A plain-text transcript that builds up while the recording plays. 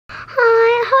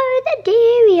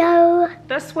video.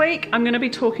 This week I'm going to be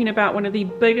talking about one of the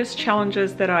biggest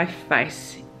challenges that I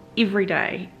face every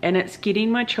day, and it's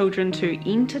getting my children to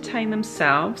entertain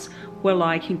themselves while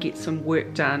I can get some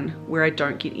work done where I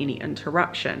don't get any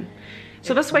interruption.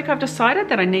 So this week I've decided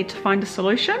that I need to find a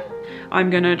solution.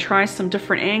 I'm going to try some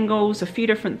different angles, a few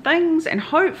different things, and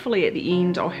hopefully at the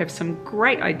end I'll have some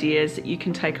great ideas that you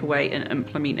can take away and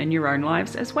implement in your own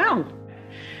lives as well.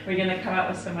 We're going to come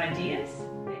up with some ideas.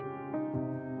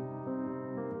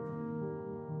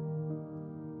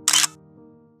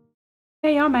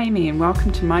 Hey, I'm Amy and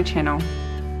welcome to my channel.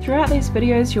 Throughout these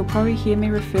videos you'll probably hear me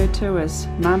referred to as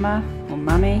Mama or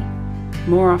Mummy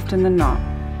more often than not.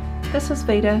 This is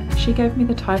Vita. She gave me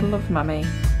the title of Mummy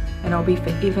and I'll be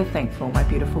forever thankful, my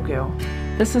beautiful girl.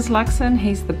 This is Luxon.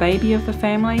 He's the baby of the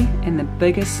family and the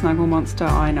biggest snuggle monster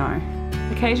I know.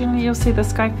 Occasionally you'll see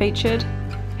this guy featured.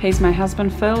 He's my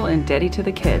husband Phil and daddy to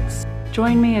the kids.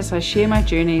 Join me as I share my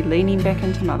journey leaning back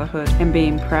into motherhood and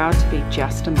being proud to be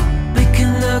just a mum. We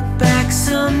can look back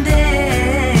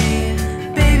someday,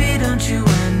 baby, don't you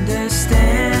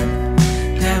understand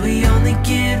that we only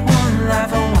get one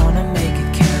life? I wanna make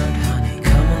it count, honey,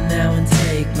 come on now and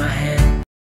take my hand.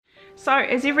 So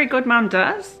as every good mum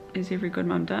does,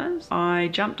 I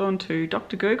jumped onto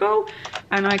Dr. Google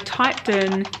and I typed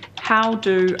in, how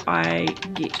do I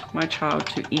get my child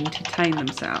to entertain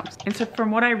themselves? And so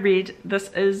from what I read, this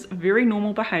is very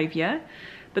normal behavior,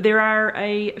 but there are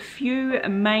a few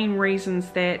main reasons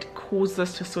that cause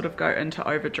this to sort of go into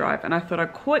overdrive, and I thought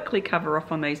I'd quickly cover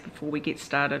off on these before we get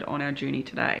started on our journey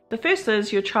today. The first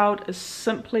is your child is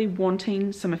simply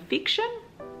wanting some affection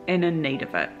and in need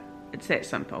of it. It's that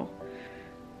simple.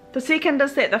 The second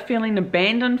is that they're feeling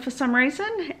abandoned for some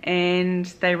reason and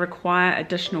they require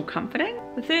additional comforting.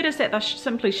 The third is that they're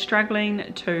simply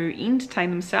struggling to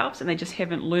entertain themselves and they just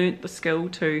haven't learnt the skill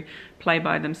to play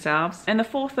by themselves. And the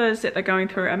fourth is that they're going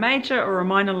through a major or a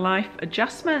minor life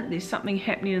adjustment. There's something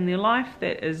happening in their life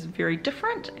that is very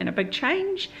different and a big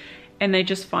change, and they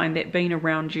just find that being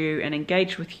around you and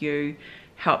engaged with you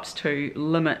helps to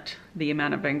limit the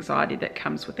amount of anxiety that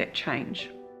comes with that change.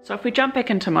 So if we jump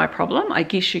back into my problem, I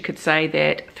guess you could say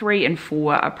that 3 and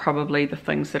 4 are probably the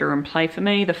things that are in play for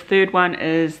me. The third one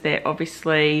is that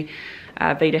obviously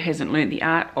Vita hasn't learnt the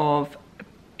art of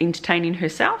entertaining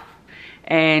herself,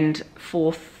 and the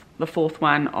fourth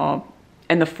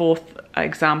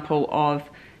example of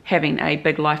having a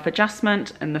big life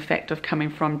adjustment and the fact of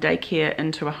coming from daycare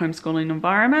into a homeschooling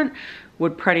environment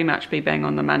would pretty much be bang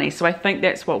on the money. So I think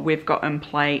that's what we've got in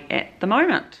play at the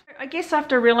moment. I guess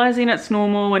after realizing it's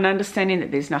normal and understanding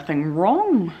that there's nothing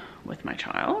wrong with my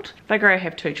child, I figure I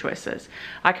have two choices.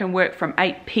 I can work from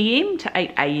 8 p.m. to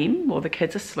 8 a.m. while the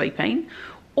kids are sleeping,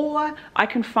 or I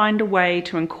can find a way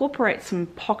to incorporate some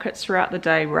pockets throughout the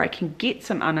day where I can get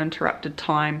some uninterrupted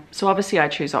time. So obviously I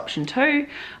choose option 2.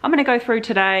 I'm going to go through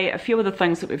today a few of the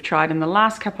things that we've tried in the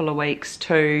last couple of weeks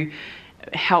to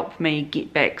help me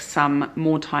get back some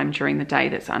more time during the day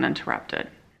that's uninterrupted.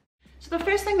 So the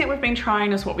first thing that we've been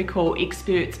trying is what we call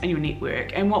experts in your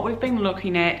network, and what we've been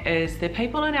looking at is the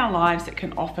people in our lives that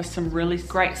can offer some really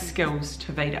great skills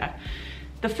to Vita.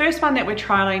 The first one that we're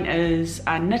trialing is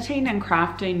knitting and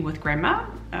crafting with grandma.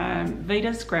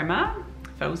 Vita's grandma,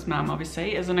 Phil's mum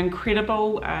obviously, is an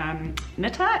incredible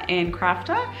knitter and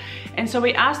crafter, and so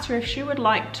we asked her if she would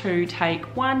like to take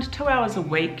 1 to 2 hours a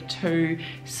week to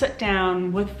sit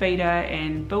down with Vita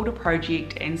and build a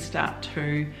project and start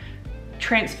to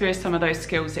transfer some of those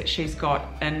skills that she's got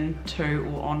into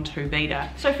or onto Vita.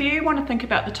 So if you want to think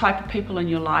about the type of people in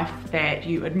your life that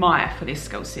you admire for their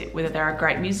skill set, whether they're a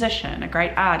great musician, a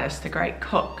great artist, a great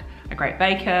cook, a great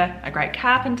baker, a great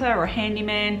carpenter or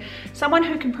handyman, someone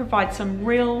who can provide some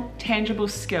real tangible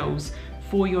skills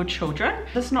for your children.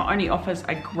 This not only offers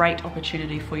a great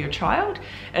opportunity for your child,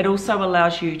 it also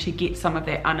allows you to get some of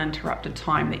that uninterrupted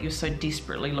time that you're so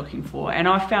desperately looking for. And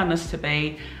I found this to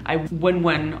be a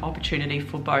win-win opportunity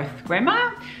for both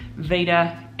grandma,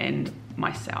 Vita, and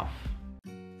myself.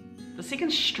 The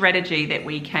second strategy that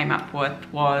we came up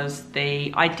with was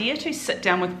the idea to sit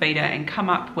down with Vita and come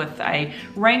up with a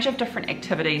range of different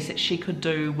activities that she could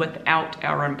do without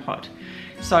our input.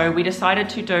 So we decided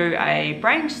to do a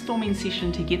brainstorming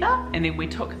session together, and then we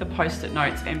took the post-it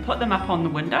notes and put them up on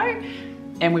the window,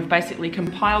 and we've basically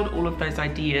compiled all of those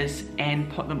ideas and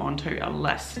put them onto a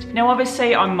list. Now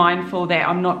obviously I'm mindful that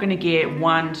I'm not going to get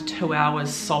 1 to 2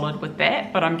 hours solid with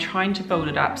that, but I'm trying to build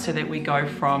it up so that we go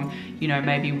from, you know,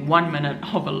 maybe 1 minute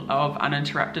of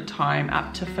uninterrupted time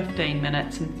up to 15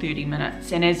 minutes and 30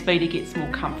 minutes. And as Vita gets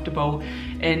more comfortable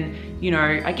in, you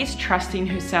know, I guess trusting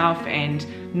herself and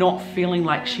not feeling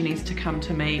like she needs to come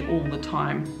to me all the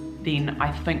time, then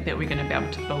I think that we're going to be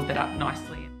able to build that up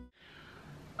nicely.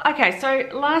 Okay, so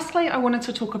lastly, I wanted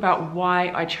to talk about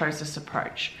why I chose this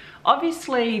approach.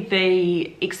 Obviously,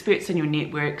 the experts in your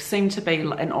network seem to be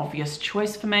an obvious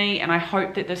choice for me, and I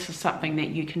hope that this is something that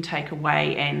you can take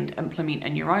away and implement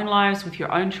in your own lives with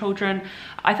your own children.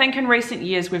 I think in recent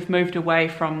years we've moved away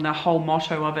from the whole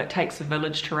motto of it takes a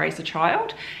village to raise a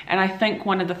child, and I think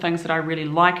one of the things that I really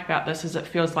like about this is it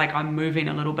feels like I'm moving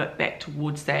a little bit back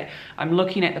towards that. I'm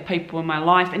looking at the people in my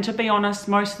life, and to be honest,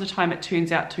 most of the time it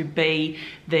turns out to be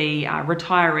the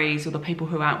retirees or the people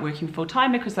who aren't working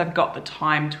full-time because they've got the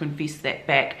time to invest that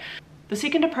back. The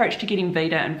second approach to getting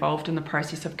Vida involved in the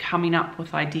process of coming up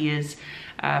with ideas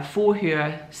for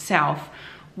herself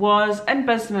was in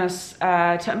business.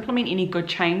 To implement any good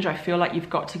change, I feel like you've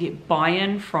got to get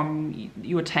buy-in from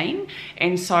your team,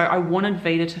 and so I wanted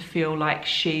Vida to feel like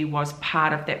she was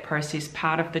part of that process,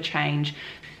 part of the change,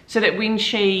 so that when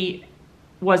she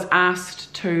was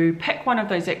asked to pick one of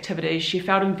those activities, she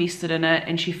felt invested in it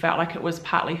and she felt like it was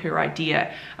partly her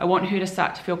idea. I want her to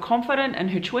start to feel confident in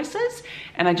her choices,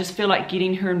 and I just feel like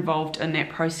getting her involved in that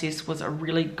process was a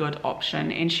really good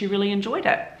option, and she really enjoyed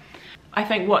it. I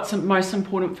think what's most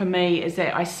important for me is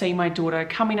that I see my daughter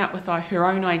coming up with her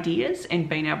own ideas and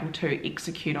being able to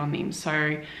execute on them.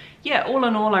 So yeah, all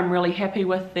in all, I'm really happy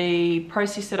with the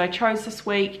process that I chose this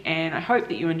week, and I hope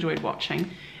that you enjoyed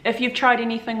watching. If you've tried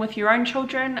anything with your own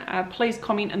children, please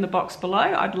comment in the box below.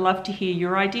 I'd love to hear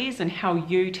your ideas and how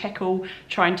you tackle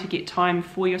trying to get time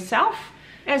for yourself.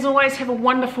 As always, have a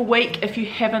wonderful week. If you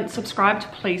haven't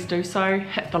subscribed, please do so.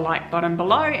 Hit the like button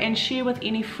below and share with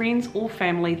any friends or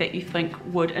family that you think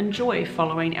would enjoy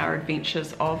following our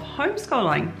adventures of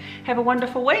homeschooling. Have a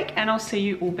wonderful week, and I'll see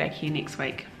you all back here next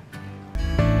week.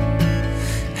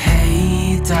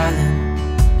 Hey darling,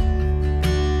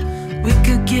 we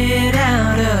could get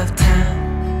out of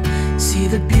town, see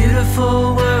the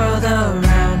beautiful world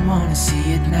around, wanna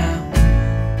see it now.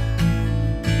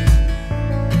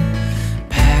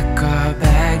 Pack our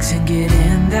bags and get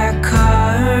in that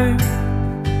car,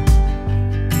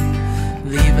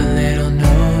 leave a little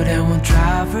note and we'll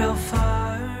drive real far.